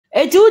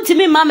Eti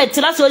utimi mama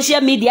tira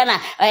social media na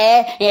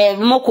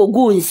moko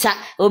gu nsa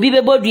obi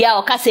bebodua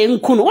o kase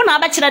nkunu wona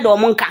abakire de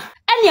omonka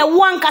ene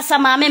wo ankasa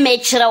maame me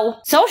kire wo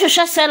se wo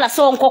hwehwe sela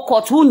se won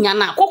kokot unya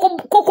na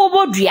koko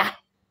bodua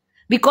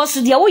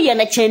because dia wo ye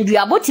na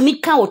chendua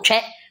botimi kan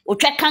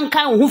otwe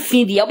kankan ho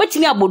fi dia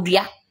botimi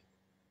abodua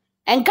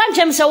enka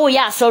nchem se wo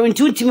ya asori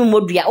nti utimi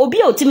modua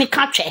obi a otimi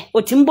katwe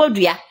otimi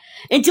bodua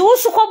nti wo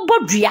su ko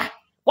bodua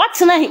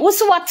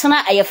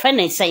watena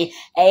ayefene say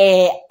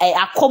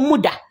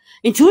akomuda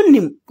nti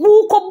unim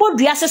wo ko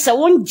bodua sese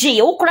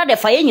wonje wo kura de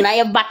fa ye nyina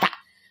ye bata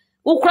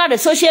wo kura de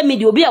social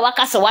media obi a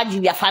wakasa waji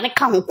bia fa ne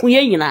ka ho kun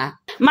ye nyina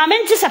ma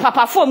menti se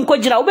papa fom ko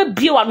gira wo be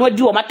bie wa no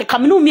adi wo mate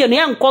kamenu mi no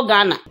ye nko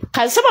Ghana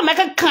kan se ba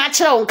meka kan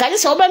akire wo kan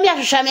se wo ba mi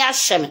ahwehwe mi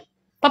ahye me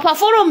papa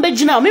forum be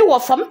gina me wo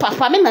fam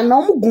papa me na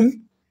no mugum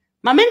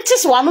ma menti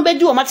se wa no be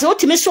di wo mate wo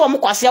timi se wo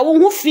mkwase wo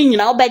ho fi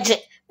nyina wo beje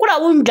kura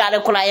wo ndware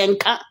kura ye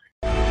nka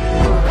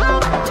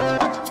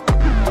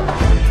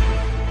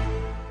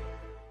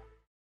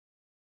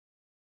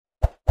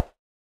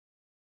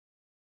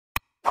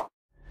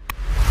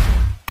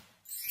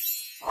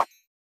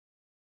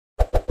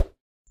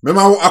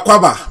Mema wo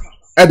akwaba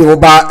ede wo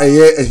ba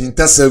eye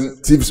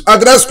Ahintasem TV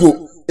Agradaa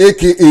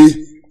aka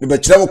ne be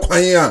kire wo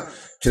kwan a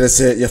kire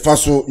se ye fa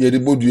so ye de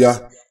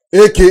bodua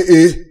aka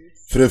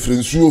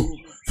frefrensuo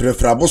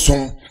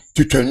frefraboson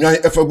twetwanwan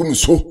efagu mi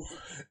so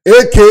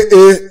aka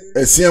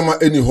esiama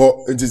eni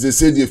ho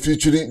entise de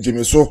featuring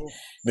Jimeso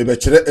ne be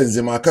kire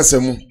enzema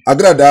akasemu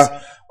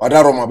Agradaa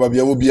wadaroma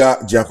babia wo bia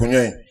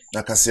giakonwan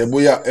na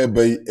kasebo ya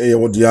ebai eye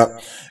wodia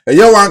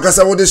eye wan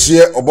kasa wo de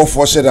hye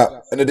Obofour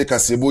Sheila ene de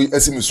kasebo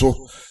asimi so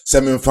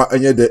se memfa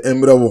enye de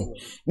emrewo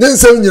ne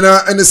nsem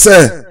nyina ene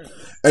se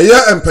eye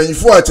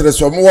empanyifo a kire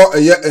so mo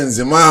eye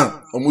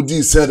enzema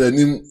omudi se da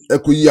nim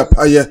ekoyi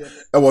apaye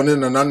e woni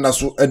nananna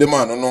so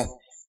edema no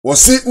wo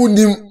si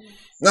unim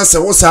na se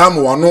wo saa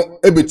mo wano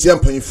ebeti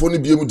empanyifo ne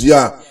biemu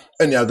dia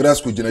ene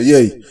Agradaa gina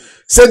yei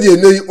se de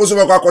nei wo so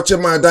be kwakoche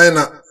man dan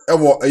na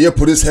ewo eye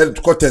police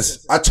headquarters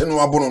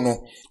acheno abono no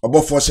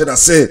Obofour Sheila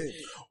se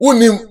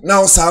unim na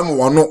wo saa mo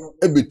wano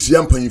ebeti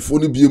empanyifo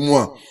ne biemu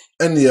a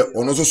ene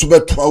ono so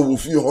betoa wo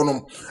fi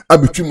honom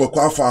abetwi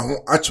mako afa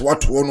ho ache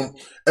wato honom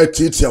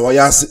etitia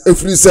wayase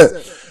efri se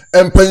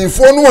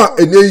empanyifo no a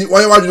enei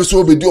waye wadwene so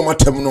obedi o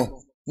matem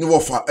no ni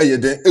wofa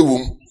eyeden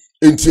ewom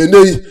enti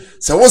enei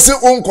se wo se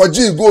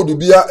onkoji gold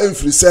bia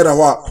emfri sera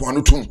ho a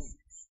kwano tum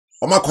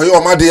o makoye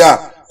o made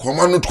a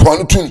kwano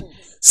tum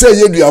se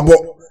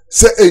yeduabo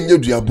se enye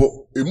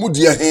duabo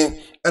emudi he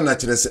na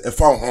kire se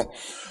efa ho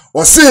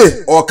o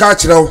se o ka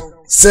kire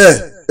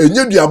se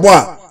enye duabo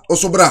a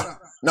osobra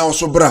na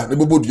osobra ne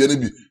bobodua ne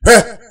bi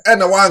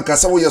na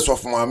wankasa wo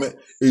yesof maame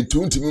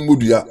entu ntimi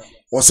modua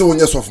wo se wo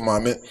yesof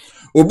maame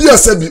obi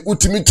asabi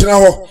utimi tena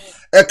ho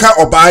eka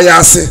obaaya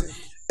ase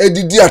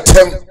edidi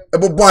atem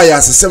ebobo aya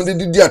ase sem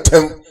didi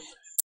atem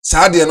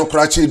saade no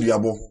kra che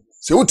duabo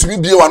se utimi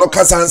bie wa no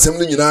kasa ansem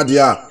ne nyina de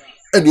a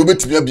ene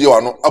obetimi bie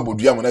wa no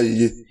abodua mo na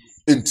yeye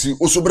enti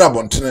osobra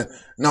bontene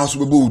na oso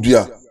bebo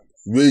udua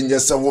we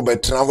nyese wo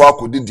betena ho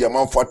akodidi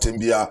amanfo atem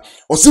bia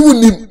o se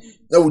wonim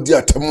na wodi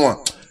atem a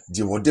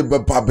di wode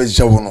beba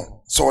beja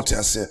wono so te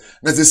ase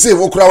na se se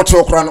wo kura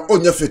wo kura no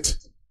onya fit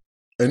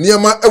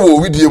eniema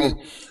ewo widie mu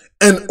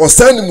en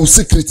osan mu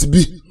secret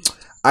bi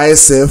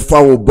ayese fa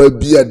wo ba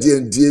bi ade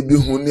ndie bi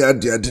hu ni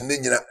ade ne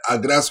nyina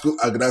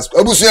Agradaa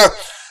abusua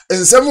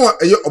ensem a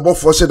eye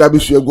Obofour Sheila bi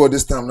hwe go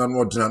this time na no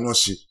odina no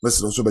hye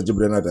meselo so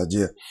begibre na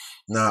daje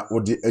na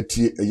odi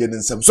atie eye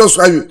nsem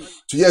so ayu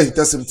to ye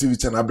Ahintasem TV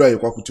channel abra ye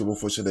kwakuti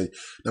Obofour Sheila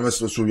na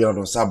meselo so wiara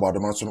no sa ba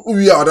odoma so no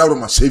wi a odawro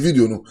ma share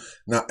video no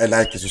na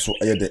like so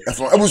eye de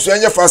efon abusua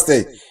nya fast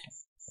day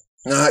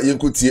na ye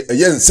nkotie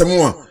eye nsem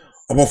a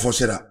Obofour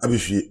Sheila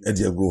abihwe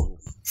ade ago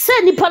se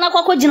nipa na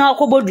kwakọ gina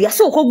akobodua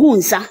se okogu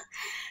nsa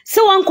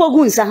se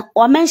wankogu nsa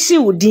wa menshi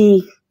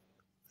udin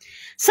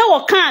se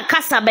wokan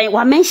kasa ben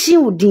wa menshi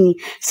udin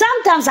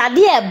sometimes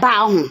ade e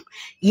ba ho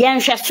ye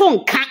nhwe so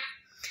nka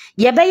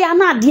ye be ya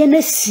na ade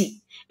na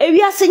si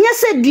ewiase nya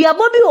se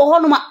duabo bi ho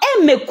no ma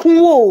emekun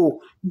o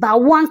ba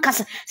wan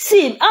kasa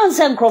see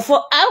anse nkrofo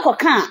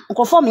akokan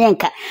nkrofo me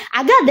nka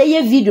Agradaa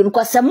ye video no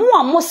kwase mo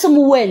amosem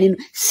wani no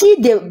see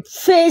the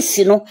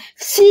face no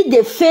see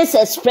the face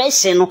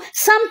expression no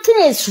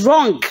something is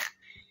wrong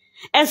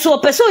and so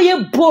person ye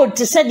bold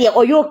to say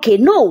are you okay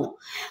no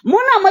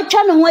mona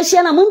matwa no ho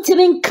ahia na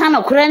montimi nka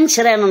no kora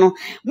nkyere no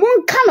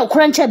monka no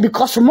kora nkyere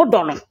because mo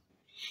do no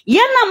ye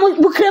na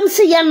mukrem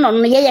se ye no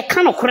no ye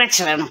ka no kora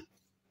kyere no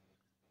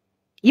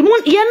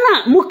ye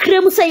na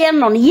mukrem se ye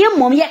no ye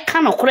mom ye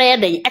ka no kora ye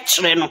den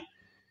akyere no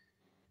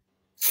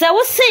se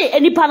wo se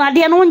enipa na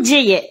de no nje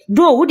ye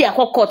do wo de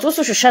akokot wo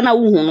so hwehwe na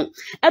wo hu no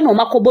e no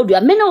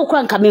makobodua me na wo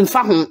kora nka me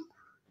mfa ho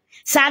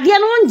sa de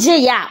no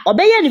nje ya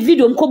obeye ni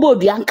video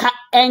mkobodua nka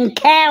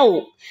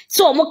enkel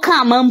so mo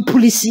ka man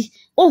police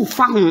o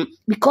fa ho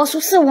because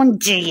wo se wo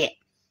nje ye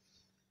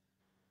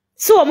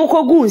so mo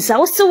kogu nsa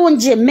wo se wo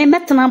nje me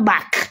metna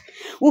back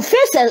wo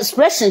face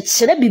expression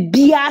chere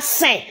bibia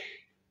say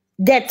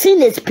the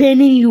thing is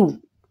paining you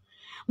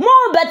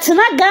mo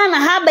betina Ghana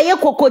ha be ye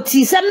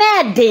kokoti se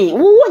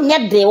meden wo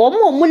nye den wo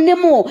mo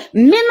nemu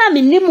mena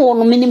menimu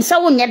no menim se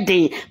wo nye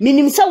den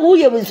menim se wo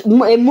ye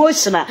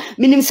emotional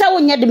menim se wo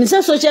nye den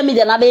se social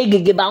media na be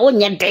gege ba wo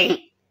nye den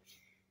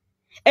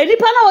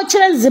enipa na wo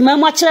kire nzema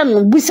mu akire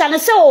no busa ne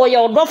se wo ye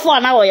odofo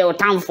na wo ye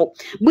otamfo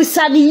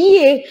busa ne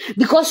yie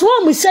because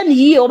wo musa ne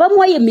yie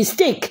obamo ye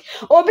mistake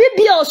obi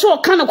bia o so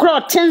ka no kura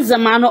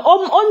otenzema no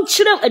on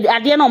kire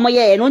ade na o mo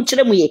ye no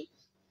kire mu ye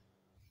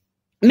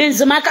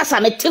menzema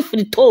kasa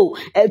metifri to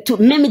to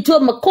memito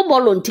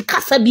makobolo nti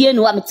kasa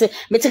bienu wa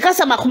mete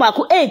kasa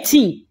makomako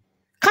 18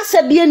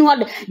 kasa bienu wa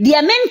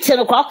de mente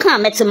no kwa ka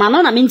metema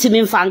no na menti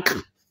memfanka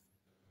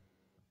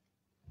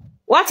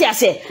what you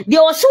say de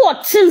oso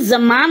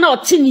otinzema na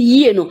otin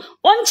yie no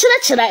on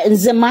kire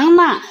nzema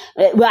na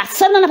wa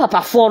sana na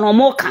papa fo no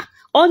moka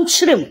on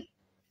kire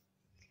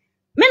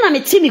me na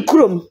metimi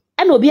kurom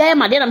na obi aye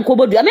made na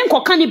mkobodua me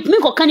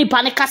nkoka ni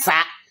pa ne kasa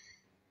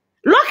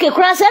Loke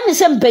kura se me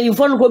se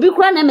mpayifo no obi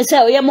kura na me se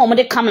oye mo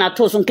de camera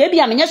to so nke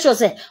bia me nya sure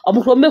se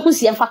omkro mehu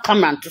sie fa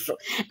camera to so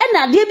e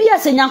na ade bia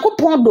se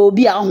nyankopon do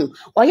obi a ho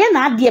oye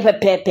na ade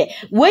pepepe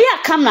we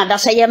ya camera da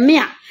se ye me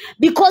a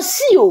because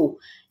see o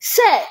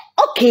se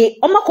okay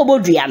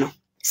omakobodua no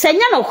se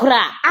nya no kura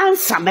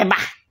ansa beba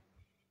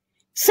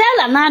se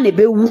la na ne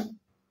bewu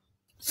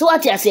so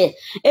what you say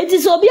it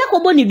is obi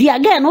akobo ni dua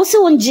ga no se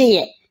wonje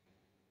ye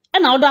e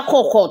na oda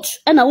court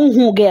e na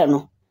wonhu ga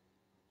no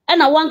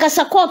na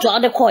wankasa court o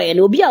de koye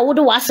na obi a wo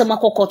de wasema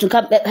court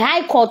nka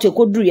high court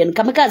ekoduru ye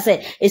nka meka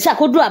se esi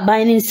akoduru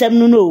aban ni nsem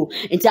no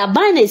nti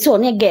aban na esi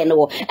one ge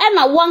no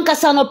na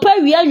wankasa no pa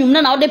wi anwum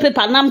na wo de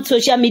paper nam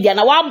social media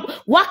na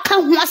waka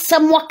ho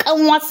asem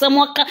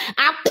waka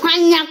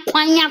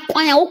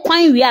akwanya wo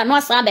kwan wi a no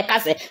asa be ka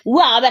se wo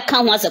a be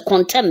ka ho ase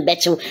contem be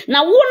chew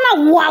na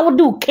wo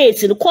do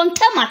case no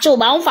contem a chew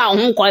ba wo fa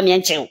ho kwa me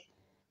nchew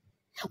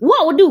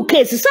wo do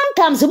case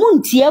sometimes mo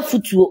ntie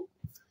afutuo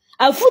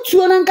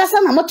afutuo na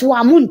nkasa na moto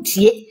wa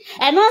muntie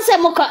eno se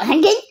moko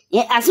hangen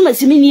asema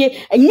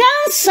siminie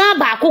nyansa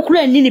ba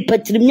kokura ni ni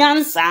patirim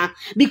nyansa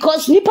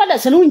because nipa da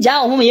se no nja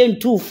ho ye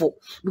ntufo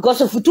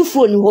because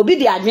afutufuo ni obi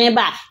de adwen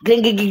ba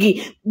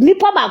grengegigi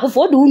nipa ba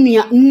akofo de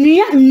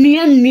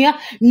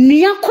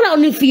nua kura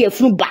oni fi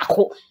efunu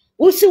bako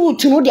usi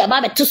wutunu de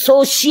aba beto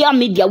social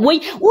media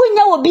we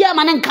wonya obi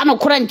ama ne nka no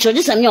kura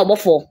ncho se me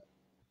obofo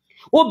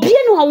obi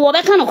no wo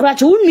be ka no kura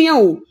che wunua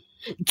o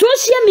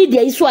social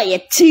media is why a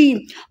team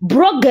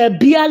blogger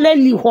biala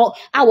ni ho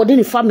a wode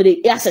ni family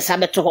asesa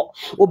beto ho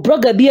o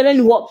blogger biala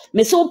ni ho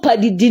me so pa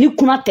didi ni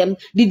kunatem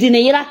didi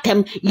ne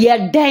yiratem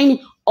ye dan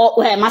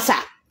o masa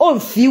on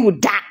fiu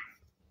da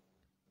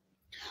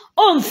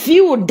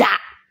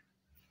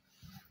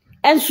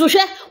and so she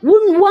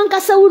won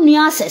kasa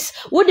wonu access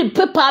wo de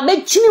paper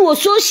be chini wo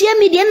social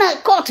media na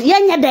court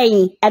yenya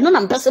dan eno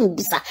na mpese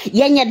mbisa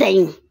yenya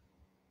dan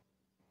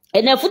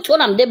ena futu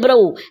na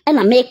mdebrewo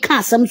ena me ka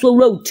asem so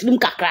wura utirim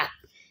kakra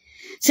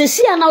se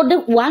si ana de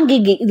 1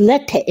 gig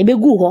letter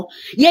ebegu ho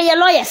ye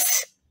lawyers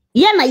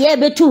ye na ye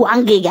betu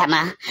 1 gig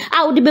na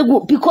a wo de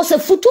begu because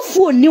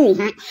futufu ni wo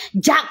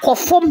ja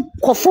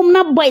kofom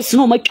na boys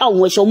no matwa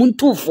wo so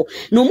muntufu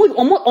no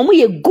omo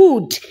ye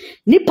good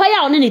nipa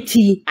ya one ne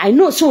ti I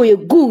know so ye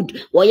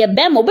good wo ye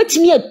bem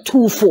obetimi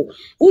atufu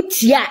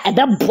utia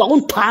eda boa wo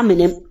ntwa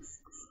amenem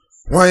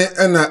wan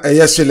ena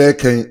eyesele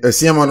kan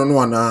asiama no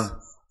no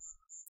ana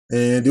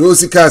the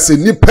osika se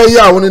nipa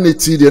ya woni ne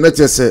ti de na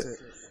chese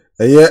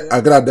eye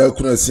Agradaa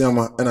kuna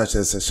asiama na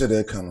chese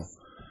shede ka no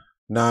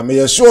na me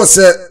ye sure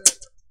se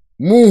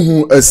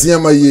muhu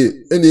asiama ye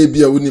ena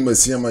ebia woni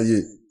asiama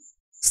ye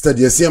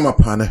study asiama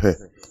pa na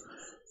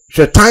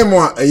hwe time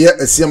a eye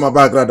asiama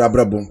ba Agradaa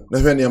brabom na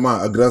hwe ne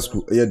ma Agradaa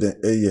school eye den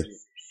eye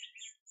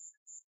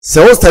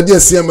se wo study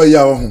asiama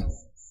ya wo ho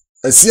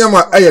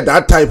asiama eye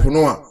that type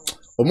no a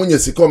omunya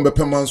sika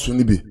ombepema nso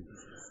ni bi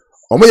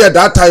omuye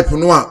that type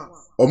no a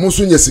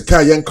omusu nya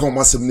sika yenka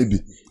omasem ne bi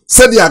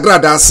said the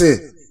Agradaa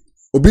se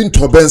obi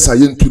ntobensa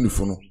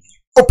yentunifo no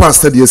o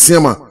pastor de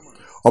asiama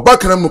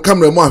obakana mu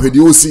camera mu ahwede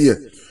osi ye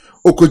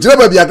okojira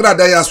ba bi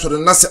Agradaa ya sore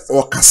na se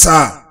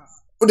okasa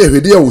o de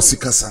hwede ya osi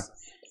kasa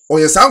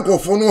oye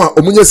sankofo no a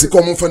omunya sika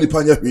omfa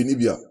nipa nya hwe ni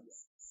bia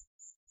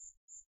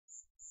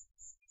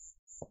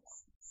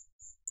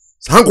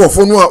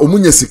sankofo no a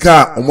omunya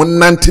sika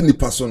omonante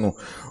nipa so no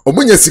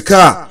omunya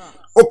sika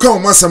oka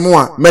omasem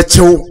a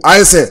mechew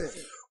ayese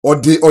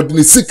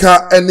odi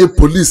sika any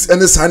police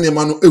any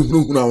sanima no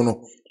ehunhuna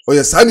no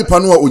oye sanipa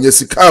no a onya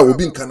sika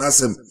obi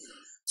nkanasem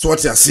so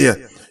what you say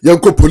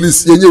yanko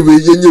police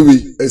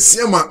yenyewe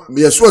asiama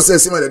me sure say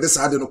asiama de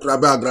saade no kura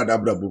ba Agradaa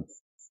brabo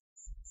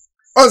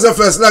on the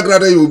first na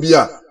Agradaa ye obi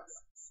a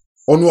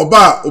ono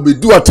oba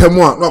obedu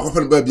atemu a na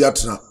akofa ba bia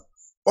tena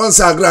on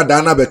say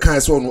Agradaa na be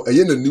kan so no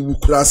eye na niwu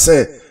kura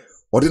say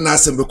odi na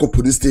asem be ko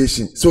police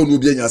station so no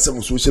obi anya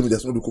asem social media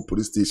so no ko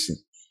police station.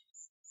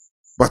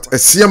 But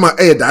asiama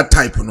that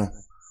type no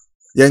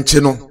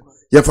yenche no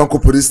yefanko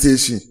police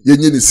station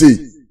yenye ni sei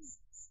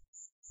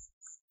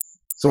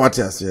so what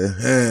you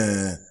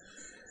say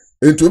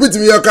into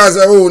bitimi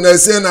yakaza o na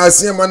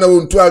asiama na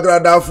wontu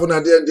Agradaa fo na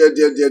de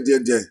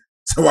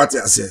So what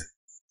I say?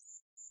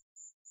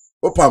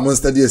 Opa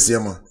monster dear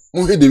Siama.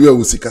 Muhe de we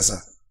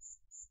usikasa.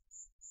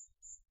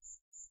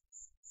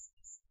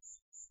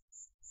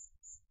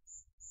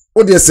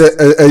 O dear say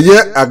a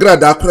year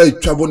Agradaa kura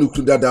itwabo no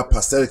kunda da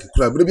pastor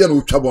kura bia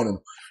no utwabo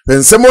no.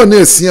 Pensemo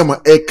na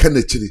Siama e ka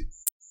na chiri.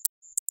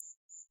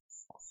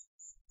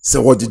 Se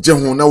wodje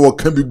ho na wo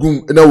ka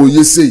bigum na wo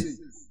yesei.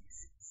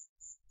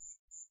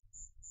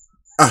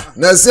 Ah,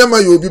 na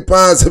Siama you bi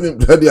pa 7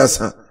 bloody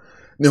asa.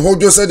 Ne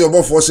hojo said the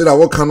Obofour Sheila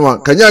wo ka no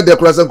a kanya de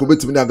kura san ko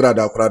betimi na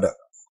Agradaa kura da.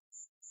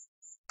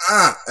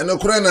 Ah, eno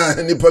kura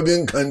na nipa bi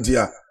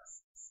nkantia.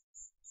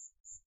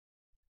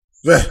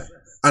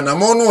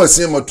 Anamon no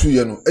Siama 2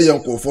 ye no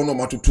eyan kofo no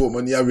matoto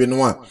omani awe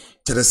no a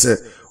kire se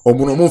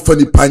omuno mo fa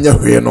nipa nya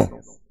hwe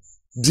no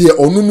de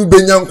onunu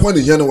benya nkwa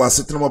ne hia no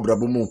wasetena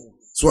mabrabo mu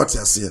so ate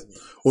ase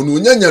onu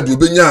nyanya de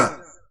obenya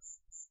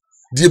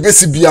de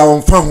besi bia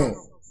wonfa ho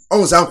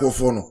on san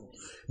kofo no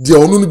de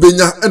onunu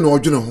benya e na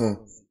odwene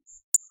ho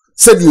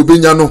se de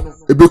obenya no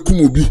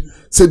ebekum obi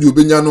se de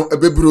obenya no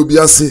ebebere obi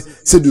ase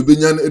se de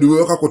obenya no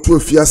eduwe kakoto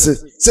afi ase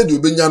se de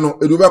obenya no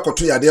eduwe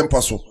akoto yade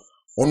mpaso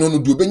ono no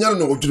de obenya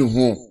no odwene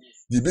ho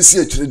the besi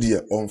actually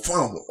there on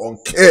found on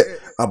care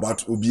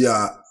about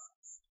obia.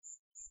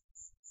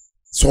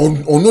 So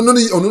on no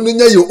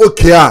you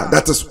okay,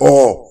 that is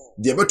all.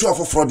 The better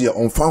of fraud there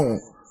on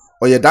found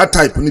or yeah that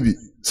type maybe.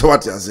 So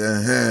what you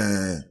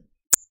say?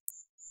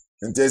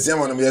 And tell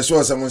someone me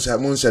sure someone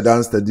shall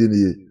dance the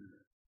dinner.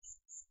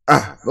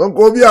 Ah, don't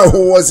go be a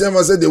who was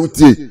ever said they would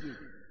say.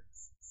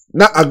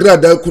 Na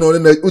Agradaa kuno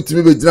na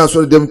utimi be jina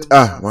so dem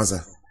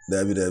masa.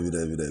 David.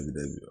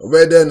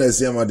 Obey there na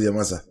Siama dear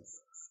masa.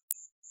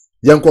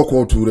 Yanko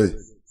koture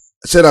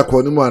shera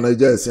ko ni mu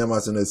anaja Siama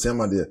se na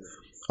Siama de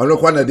ono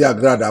kwa na de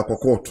Agradaa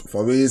akokot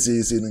for we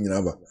say no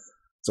nyina ba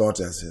so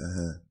what I say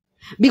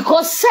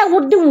because say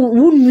wo de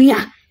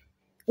wunua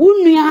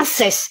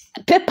access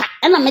paper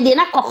na me de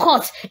na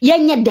kokot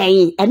yenye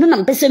dan eno na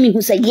mpese mi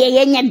hu say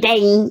yenye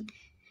dan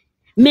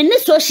me ne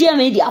social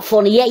media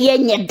for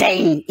yenye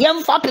dan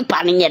yemfa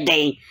paper ne yenye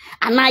dan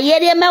ana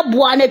yere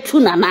meboa na tu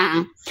na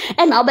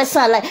na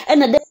obesa like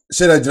ena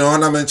shera jina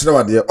wana menchire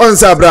wade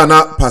onse abra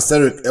na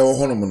pastor ewo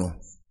honom no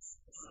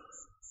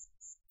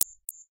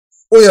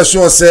oya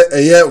sure say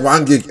eye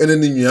 1 gig ene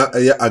ni nwia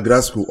eye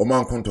agrasco o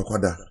man konto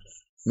kwada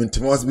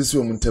mentimo was bi si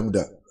o muntem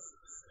da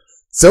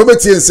se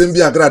obetie nsem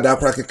bi Agradaa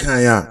akora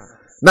kekan ya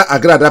na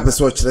Agradaa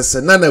pese o kire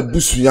se na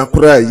busua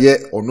akora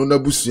ye ono na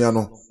busua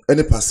no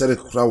ene pastor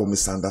akora wo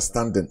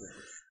misunderstanding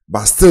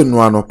but still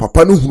no ano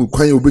papa no hunu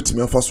kwan ye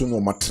obetimi afaso no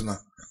matena.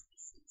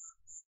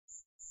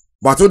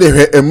 But what they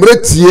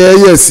emretie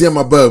ye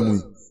Siama ba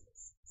mu.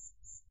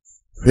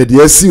 He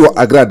de asi wo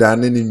Agradaa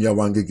ne ni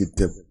nwa 1 gig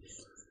tem.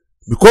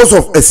 Because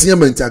of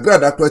Siama nti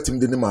Agradaa akwa tim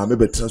de ne ma me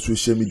betra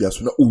social media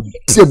so na odi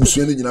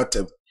abusuan ne nyina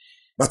tem.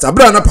 But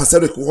abra na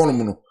pastor ko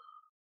honom no.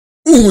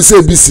 Uhu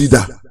se bi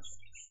sida.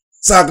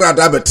 Sa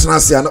Agradaa betra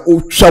se na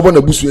o twabo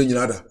na abusuan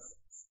nyina da.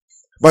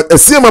 But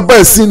Siama ba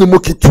asi ni mo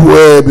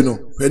kitwe bi no.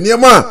 He ne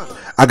ma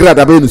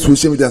Agradaa ba ni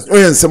social media o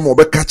yen sem mo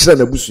be ka kire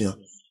na abusuan.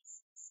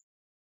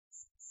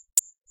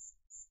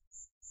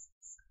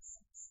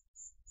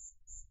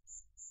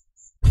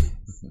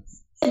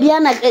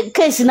 Diana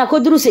case na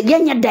koduru se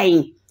yenye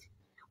dan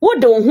wo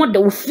de wo ho de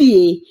wo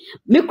fie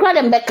me kra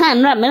dem be kan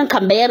na me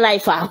kan be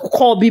life a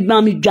call bi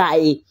ma me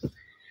dwae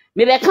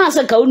me be kan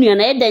se ka onua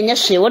na e de nye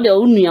hwe wo de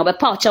onua be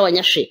pa o cha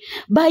wanya hwe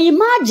ba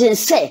imagine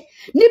say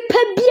ni pa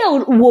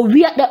bia wo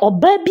wia de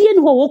oba bia ni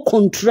wo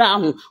kontra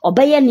ho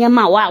oba ye niam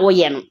a wo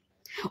ye no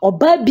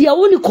oba bia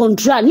wo ni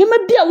kontra niam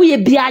bia wo ye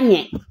bia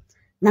anye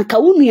na ka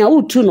onua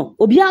wo tu no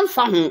obi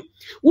amfa ho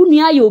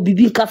onua ye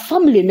obibi ka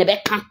family ne be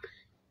kan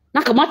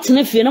na ka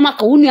matene fie na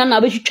maka wunua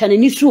na behwetwa na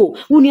ni so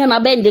wunua na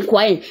be ndi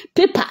kwae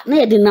paper na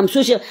ye de nam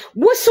social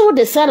wo so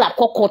de sell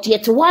akokot ye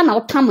te wa na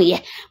otam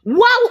ye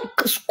wa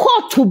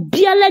court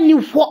biala ni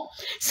ho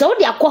se wo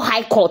de akọ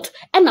high court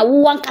e na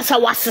wo wankasa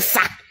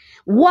wasesa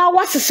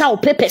wasesa o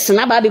papers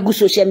na ba be gu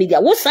social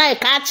media wo sai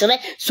ka kire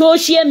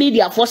social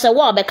media for se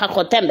wo be ka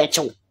kotembe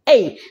chew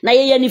na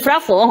ye ni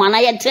frafo ho na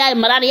ye try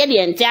mara ye de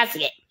enti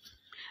ase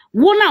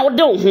wo na wo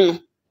de ho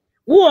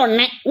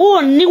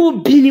woni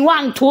ubini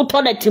wantu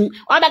toletim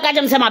obaka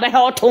jem se ma be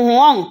hoto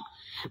ho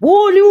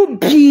woni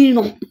ubini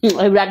no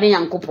ewrade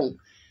yankopon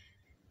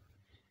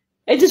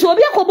enti so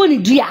obi akobo ni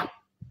dua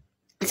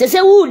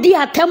se wo di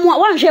atem a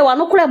wanhwe wa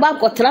no kura ba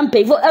kotra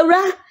mpefo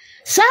ewra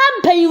sa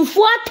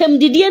mpefo atem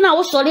didie na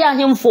wo sori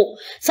ahemfo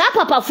sa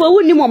papa fo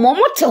woni mo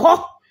te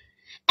ho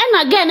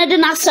ena ga ne de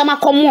na asem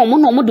akomo mo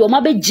no mo de o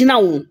ma be gina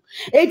wo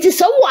enti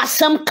se wo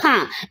asem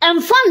ka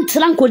emfa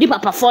ntra nkodi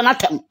papa fo na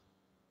tem.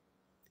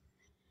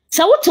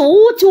 Sa wuti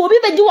obi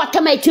be di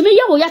watama etimi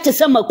ye wo yate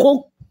se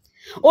mako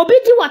obi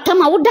di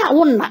watama wo da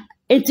wo na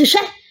enti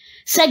hwe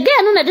se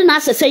ga no na de na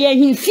asese ye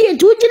himfie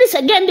nti ugiri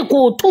se ga ndi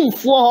ko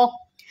otumfo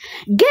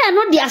ga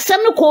no di asem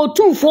no ko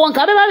otumfo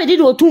nka be ba be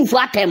di otumfo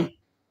atem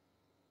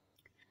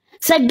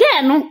Se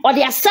ge no o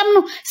de asem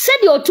no se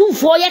de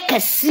otumfo ye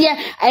kese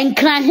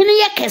enkranhene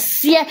ye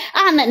kese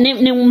ana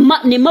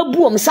ne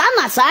mabuom sa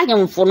na sa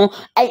ahemfo no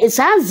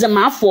sa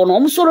zemafo no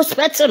omso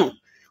respect no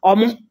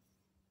omo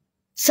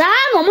sa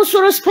na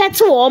omso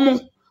respect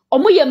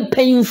omo ye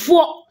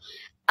mpanyimfo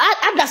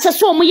adase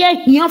so omo ye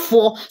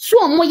hiafo so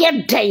omo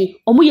ye den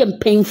omo ye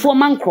mpanyimfo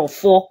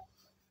mankrofo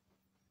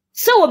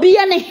se obi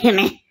ye ne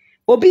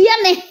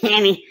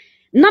hene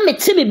na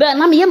metimi be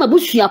na me ye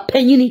mabusua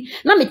panyini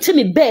na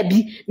metimi be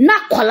bi na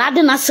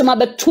kwalade na sema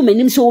beto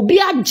manim se obi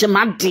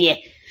agemade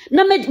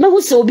na me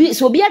hu se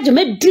obi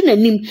agema di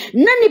nanim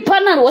na nipa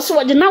na wo se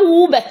wode na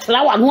wo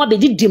betla wa no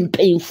abedi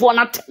mpanyimfo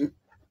na tem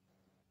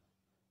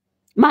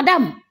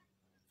madam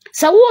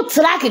se wo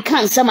trake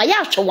kan sema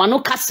ya hwe wano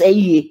kasa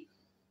yie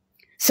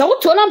se wo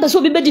to na mbe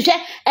so bi bedi hwe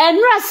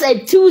enra se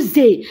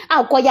Tuesday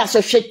akoya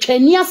so hwe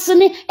twani ase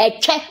ne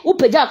etwe wo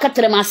pagya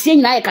akatere masie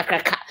nyina ye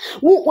kakraka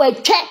wo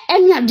etwe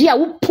enyade a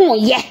wo pon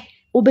ye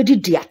wo bedi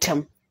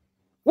diatem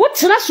wo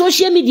tena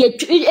social media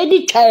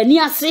edi twani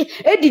ase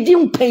edidi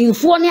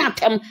mpanyimfo ne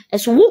atem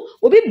eso wo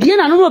obi bie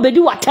na no obedi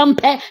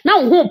watempe na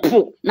wo ho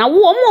po na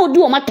wo omo odi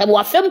wo matem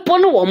wa fempo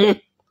ne wo mo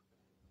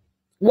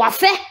wa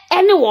fe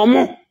ene wo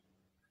mo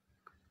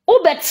wo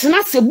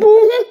betena se bu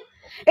hu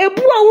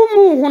ebu a wo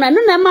mu hu na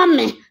ne ma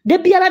me de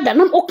biara da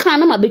na o kan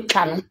na ma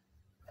betwa no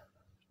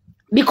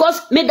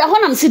because me da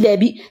honam si da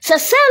bi se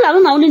sela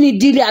na woni ni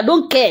dili I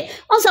don't care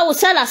on sa wo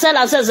sela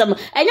sesem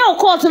enya wo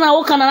court na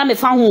wo kan na me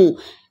fa hu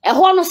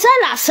ho no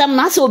sela asem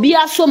na se obi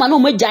aso ma na o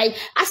magai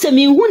asem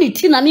hu ni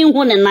ti na me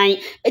hu ne nan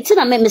eti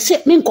na me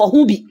se me nko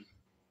hu bi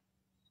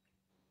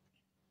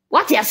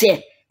what you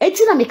say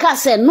eti na me ka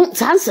se no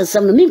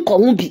sansesem no me nko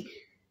hu bi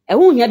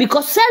ehun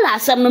because sell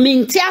asem no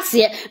me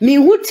ntiase me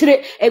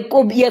hutire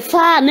ye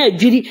fa na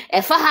adwiri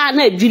e fa ha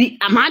na adwiri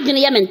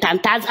amadwene ye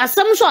mentanta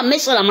asem so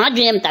amesha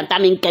amadwene ye mentanta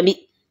me nkabi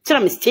tira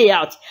me stay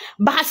out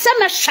ba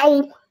asem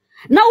shaw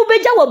na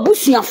obeja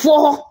wabusuafo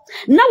ho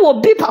na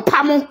wobi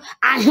papa mo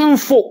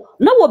ahemfo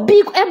na wobi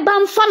eba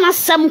mfa na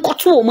asem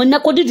koto mo na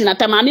kodidi na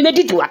tam me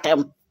medidi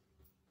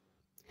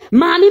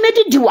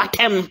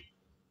watem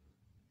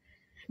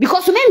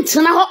because me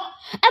ntina ho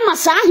ema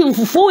sa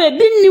ahemfufo e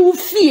bi ni wo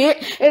fie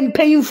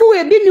empanyimfo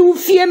e bi ni wo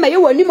fie ma ye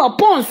wani ma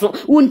ponso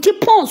wonti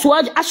ponso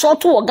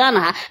ashoto wo Ghana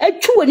ha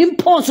atwu wani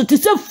ponso te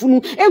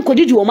sefunu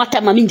enkodidi wo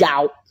mata ma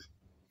minjaawo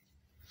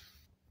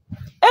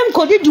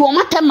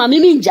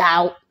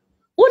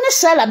woni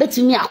sela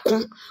betimi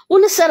akon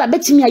woni sela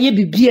betimi aye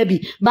bibia bi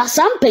ba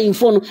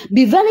sampanyimfo no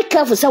be very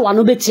careful say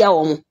wano betia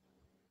wo mo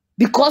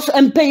because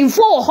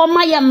empanyimfo wo ho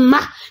ma ye ma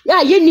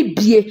ya ye ni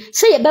bie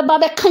say ye beba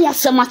be kan ya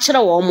sema kire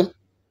wo mo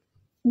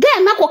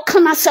Ga na ko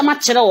kana sema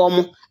kire wo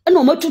mo ena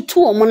o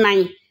matutu wo mo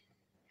nan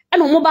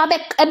ena mo ba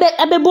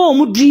ebebo wo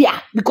mo dua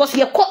because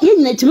ye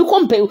nyina timi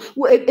kompe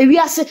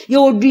ewiase ye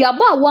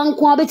oduabo a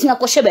wanko abetimi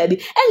akɔhye baabi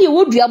ena ye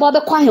oduabo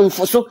abekɔ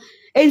ahemfo so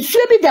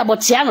ensuo bi da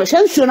botia no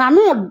hyensuo na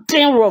no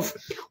den rough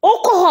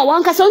okɔ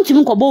wanka se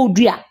ntimi nkɔbɔ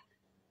odua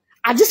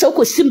ade se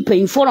okɔ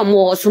simpanyimfo no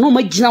mo so no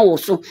magina wo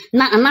so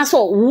na anase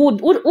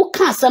wo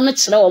ka asɛm no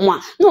kire wo mo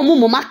a na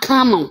mo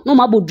maka ma no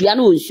mabodua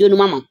na onsuo no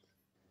mama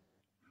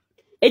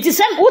It is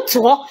some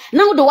utro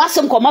now the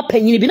wasum come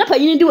panyini bi na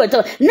panyini di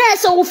weto na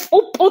so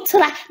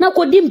utra na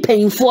kodi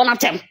mpanyimfo na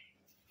tem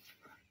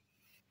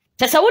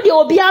tesa wo de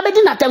obi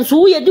abedi na tem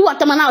so wo ye di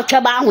watam na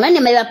otweba ho na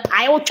me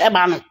pae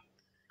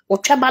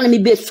otweba no me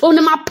be so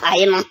ne ma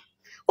pae no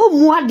o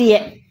mu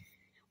ade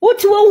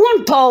wotu wo hu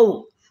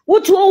nto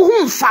wotu wo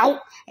hu mfaw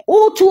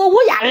wotu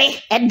wo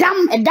yare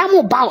edam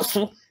oba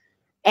so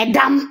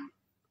edam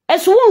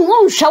eso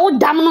wo hwa wo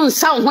dam no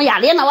nsa ho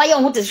yare na wa ye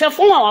ho te hwe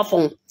fon wa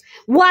fon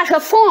wa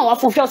hwefon wa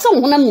fofo so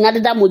honam nyina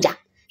deda moja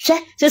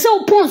hwe se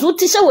uponzo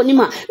ti se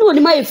wonima na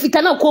wonima ye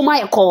fita na ko ma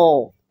ye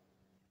ko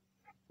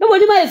na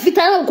wonima ye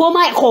fita na ko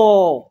ma ye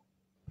ko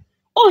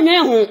onye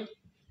hu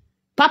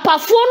papa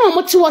fo no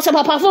mo ti wo se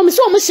papa fo mi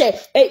so mo se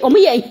o mo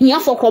ye hia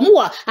fo ko mo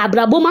wa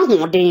abrabo ma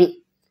hoden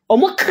o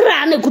mo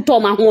kra na kuto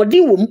ma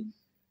hoden wom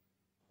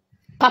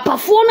papa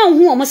fo na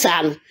hu o mo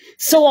sa no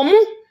se o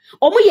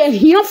mo ye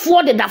hia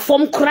fo de da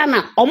fom kra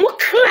na o mo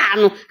kra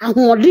no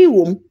ahoden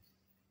wom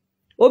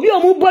obi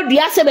omu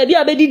bodua se ba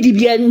bia bedi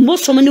dibia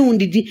mbosom ne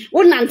wundidi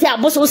wonante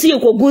aboso se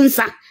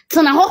yekogunsa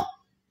tena ho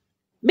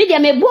bi dia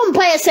me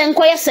bompa ye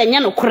senko ye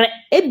senya no kore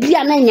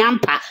ebia na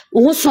nyampa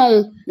wo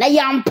son na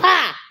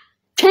yampa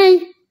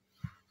twen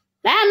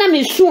na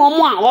me su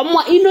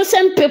omo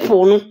innocent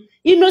people no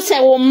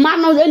innocent wo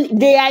man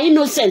they are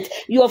innocent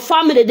your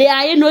family they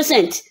are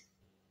innocent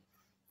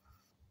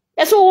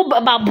eso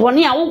ba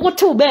boni a wo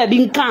to ba bi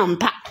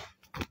nkampa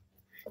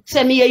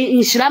se me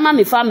inshirama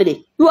me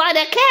family you are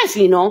the case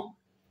you know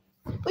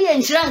Oye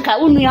nchiranka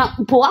unua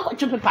mpo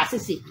wakɔtwe pepa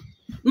sisi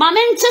ma me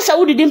nche se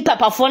wudidi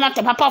mpepafo na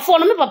te papafo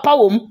no me papa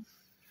wom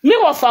me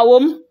wofa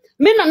wom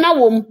me nana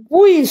wom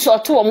wo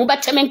insoto wom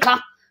beteme nka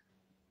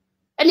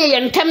ene ye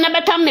ntem na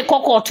betam me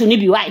kokoto ni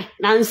bi wai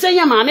na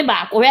nsenya ma me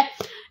ba ko hwe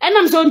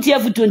enam so ntia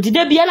afutuo nti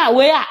da bia na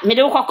we a me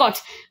de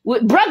kokot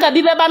braga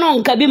bi beba no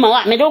nka bi ma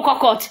wa me de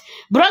kokot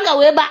braga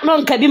we ba no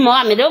nka bi ma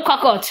wa me de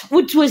kokot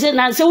wutu se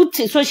na se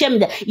wuti social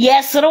media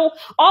yesro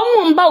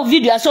omo mba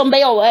video so mba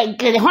yo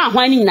ho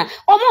ahwan ni na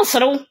omo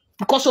sro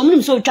because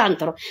omunim so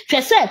twantro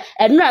hwe se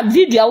enura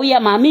video wo ya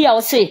ma me ya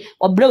wo se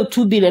obra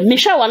 2 billion me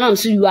hwa wana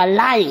so you are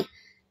lying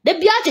da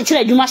bia chekere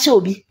adwuma se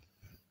obi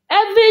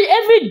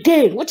every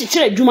day what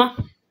chekere adwuma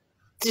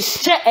ti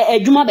se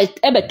adwuma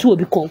be tu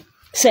obi ko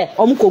se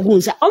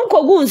omkogunsa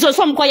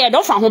so mkoye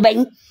do fa ho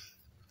ban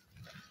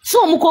so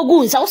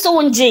omkogunsa wo so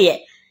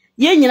wonjeye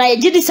ye nyina ye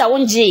gidi sa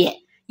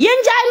wonjeye ye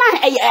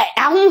njai na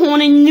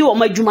ahonhom ni wo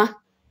madwuma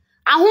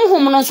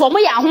ahonhom no so mo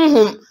ye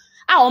ahonhom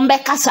a ombe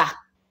kasa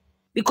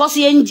because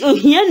ye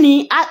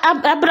hiani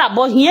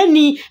abrabo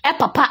hiani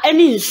papa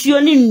eni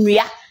nsuo ni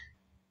nnua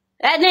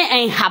eni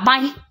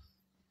enhaban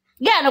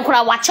ge no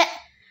kura wache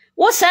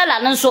wo sela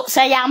nso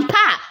se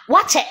yampa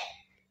wache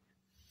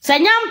se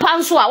nyampa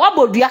nso a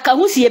wabodua ka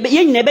hu sie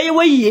ye nyina be ye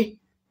wayie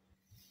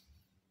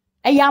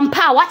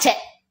yampa wache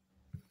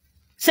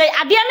se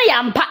ade na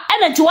yampa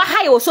ena ti wa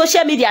hayo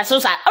social media so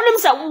sa onum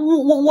se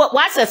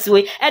wa access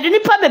we e de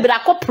nipa bebra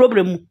ko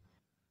problem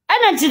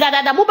ena nti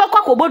dada mo be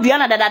kwa ko bodua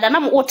na dada na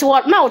wo te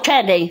na wo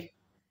twa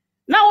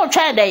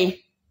den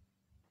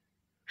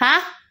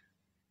ha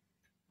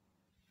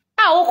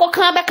a wo ko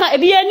kan be kan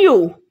ebi ani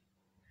o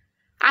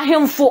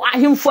ahemfo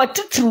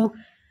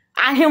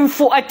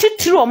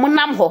atitru o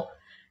munam ho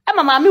e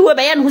mama me we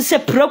be ye no se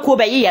prako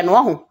be ye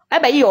no ho e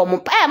be ye o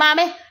mo mama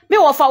me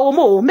wo fa wo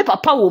mo me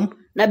papa wo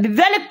na be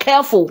very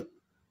careful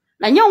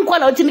na nyonkwa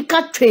la otimi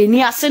ka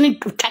twani ase ni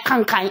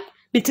twakankan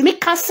bitimi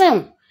ka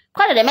sen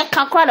kwale de me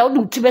ka kwale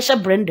odu ti be she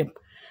brandem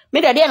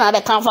me de na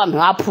be kan fa me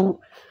apu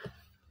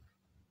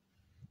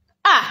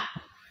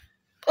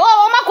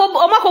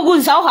o makogu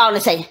nsa o ha ne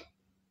say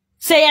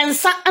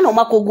yensa ana o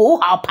makogu o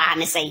ha pa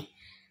ne say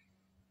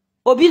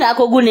obi na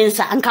akogu ne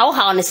nsa anka o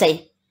ha ne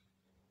say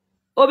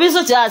obi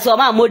so ti ase o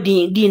ma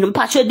modin din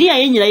mpacho din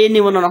an nyina ye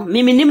nim no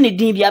mimi nim ne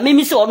din bia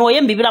mimi se o no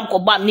ye mbibira mko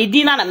bam ne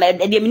din na me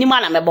de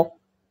minima na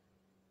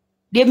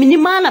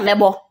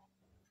mebo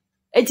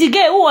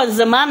etige wo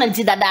nzema na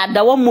nti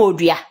dada wo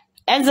modua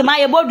enzema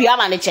ye bodua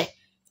ma ne che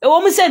e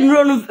wo mu se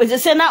nro no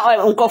se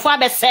na nkofo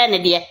abese ne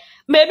de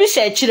ma ebi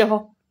sha akire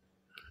ho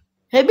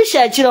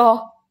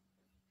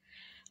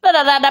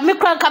dada me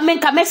kran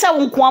ka me se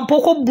nko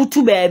ampo ko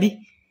butu baabi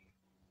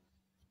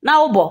na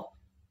obo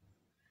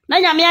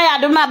na nyame ya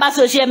adom na ba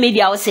social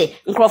media wo se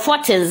nkrofo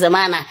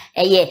tenzema na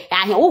eye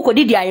ahe wo ko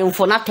didi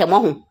ayemfo na temo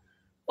ho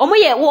omo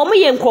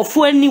ye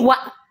nkrofo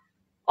aniwa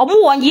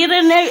omo won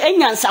yire na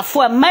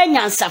enyansafo ma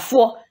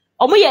enyansafo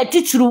omo ye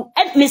titru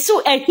me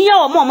so ehia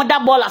omo da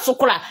bola so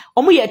kora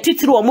omo ye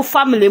titru omo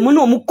family mu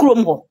na omo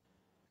krom ho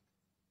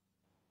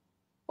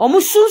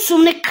omo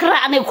sunsum ne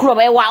kra na kuro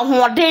ba wa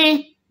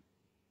hoden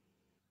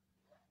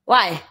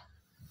why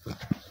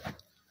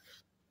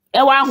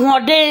e wa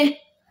hoden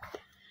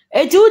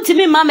eti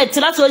utimi mama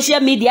tira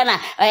social media na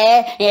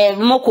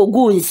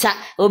mokogu nsa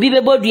obi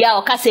bebodua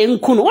o kase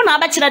nkunu wona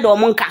abakire de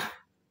omo nka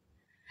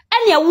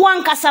ene wo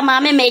ankasa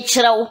mama me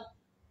kirewo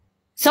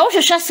se wo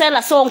hwehwe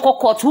sela so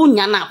nkokot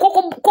unya na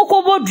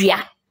kokko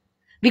bodua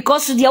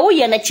because dia wo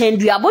ye na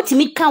chendua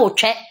botimi ka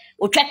otwe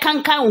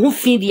kankan ho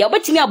fi dia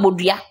botimi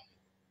abodua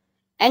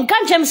enka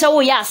nchem se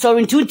wo ya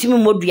sorry nti utimi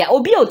modua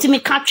obi otimi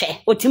ka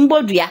twe otimi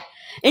bodua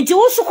nti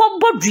wo su ko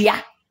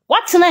bodua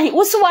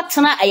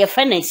watena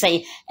ayefe ne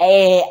say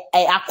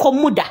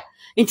akomuda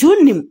nti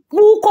unim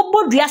wo ko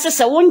bodua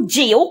sese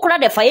wonje wo kura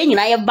de fa ye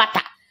nyina ye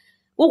bata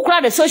wo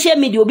kura de social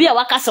media obi a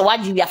wakasa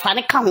waji bia fa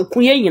ne ka ho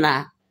kuye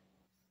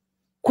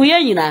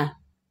nyina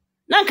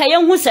na nka ye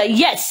hu say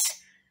yes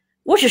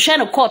wo hwehwe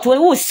ne court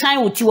wo sign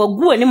wuti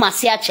wagu ani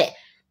mase ache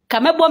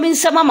kamebo mi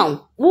nsema ma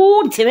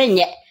wo ntime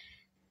nye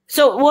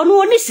so wonu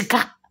oni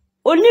sika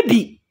oni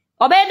bi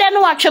obede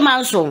no watwe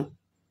manso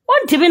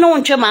ontibi no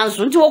ntwe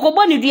manso nti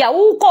wokobo ne dua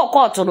wo ko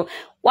court no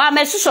wa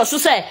mesuso so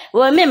say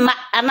wo me ma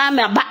ana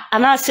me ba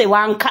ana say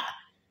wanka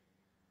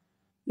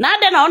na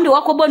de na onde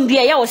wokobo ne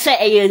dua ye wo say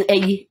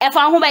eyi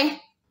efa ho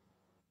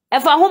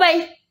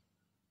bai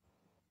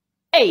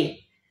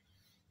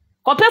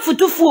kope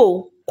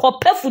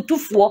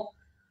futufuo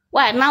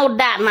wa na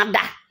oda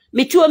nada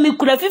metuo mi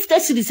kura 50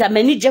 series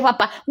amani je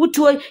papa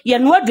wutuo ye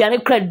no aduane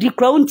kura di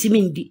kura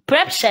untimi ndi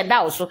prep shed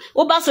out so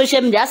oba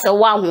social media say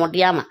wa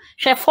ahode ama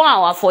hwe fon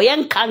awafo ye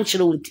nka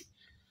nchire unti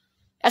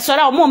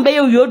esora o mo mbe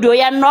ye yodo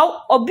ye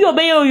no obi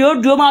obe ye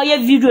yodo ma ye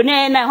video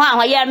na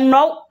ho ye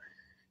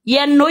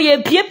no ye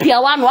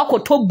piepia wa no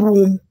akoto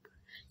boom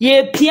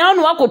ye pia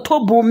no akoto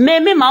boom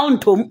me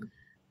mountom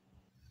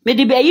me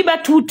di be yi ba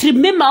 2 3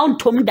 me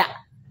mountom da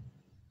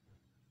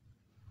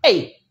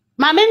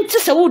mama nti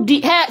se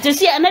wudi he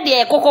se na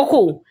de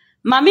kokoko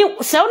mama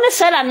se one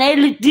sela na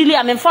dili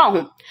amemfa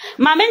ho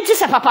mama nti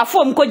se papa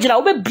fom ko gira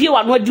wo be bie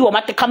wa no adi wo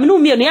mate kamenu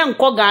mi no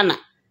yanko Ghana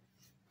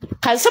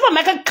kan se ba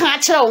meka kan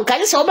akira wo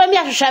kan se wo ba mi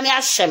ahwehwa mi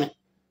ahye me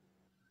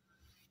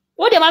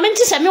wo de mama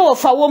nti se me wo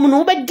fa wo mu no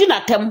wo be di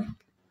natam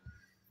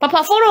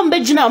papa foro mbe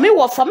gina mi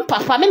wo fa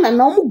papa me na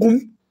no mugum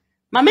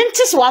ma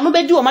mente so anu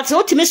bedi o mate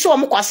otimi so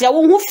om kwase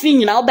wo hu fi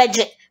nyina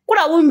obeje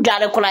kura wo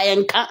ndware kura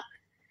yenka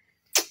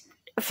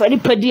fani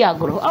pedi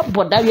agro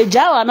aboda ye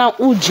jawa na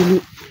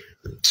ujimi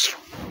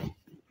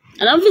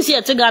ana mfisi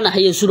yetiga na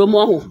hayesuro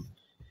mo ho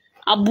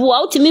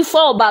abua otimi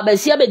for baba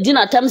sia be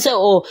dina tam se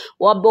o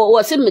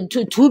se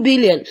 2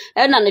 billion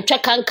na ne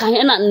twekanka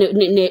na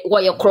ne wo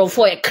ye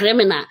krofo ye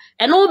criminal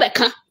eno wo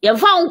beka ye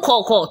fa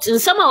unko court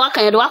nsema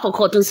waka ye de waka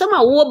court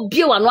nsema wo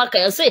bie wano aka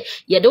ye se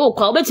ye de wo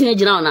kwa obetine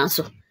gina wona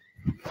so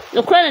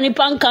no kra na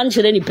nipa nka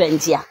nkyere ni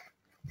pentia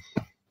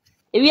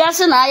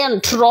ewiase na aye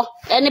ntro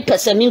ene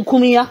pesami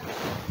nkumia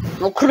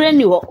no kra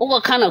ni wo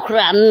wo ka na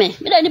kra mme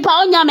me da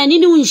nipa onya mani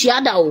ni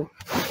wunhia da o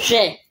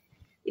hwe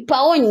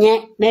nipa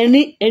onye na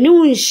eni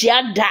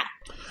wunhia da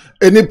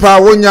enipa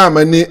wonya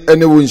amani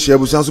ene wunhia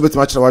busan so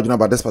betima kire wadwuna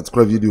about this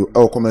particular video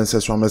e comment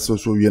section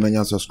message so wie na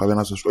nya subscribe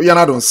na subscribe ya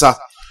na don sa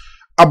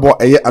abo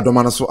eye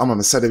adoma na so ama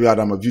me sede bi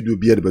adama video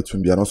bi e de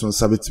betum bia no so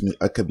nsa betimi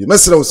aka bi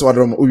mesere wo so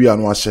wadrom o wi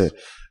anu a share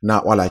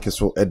na wala like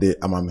so e de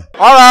amame.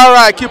 All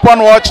right, keep on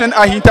watching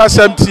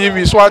Ahintasem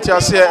TV. So what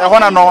you say, I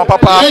wanna know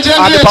papa and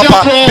the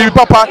papa, baby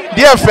papa,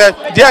 dear fair,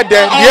 dear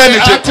there, dear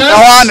nature.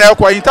 I wanna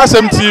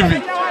Ahintasem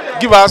TV.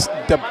 Give us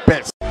the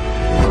best.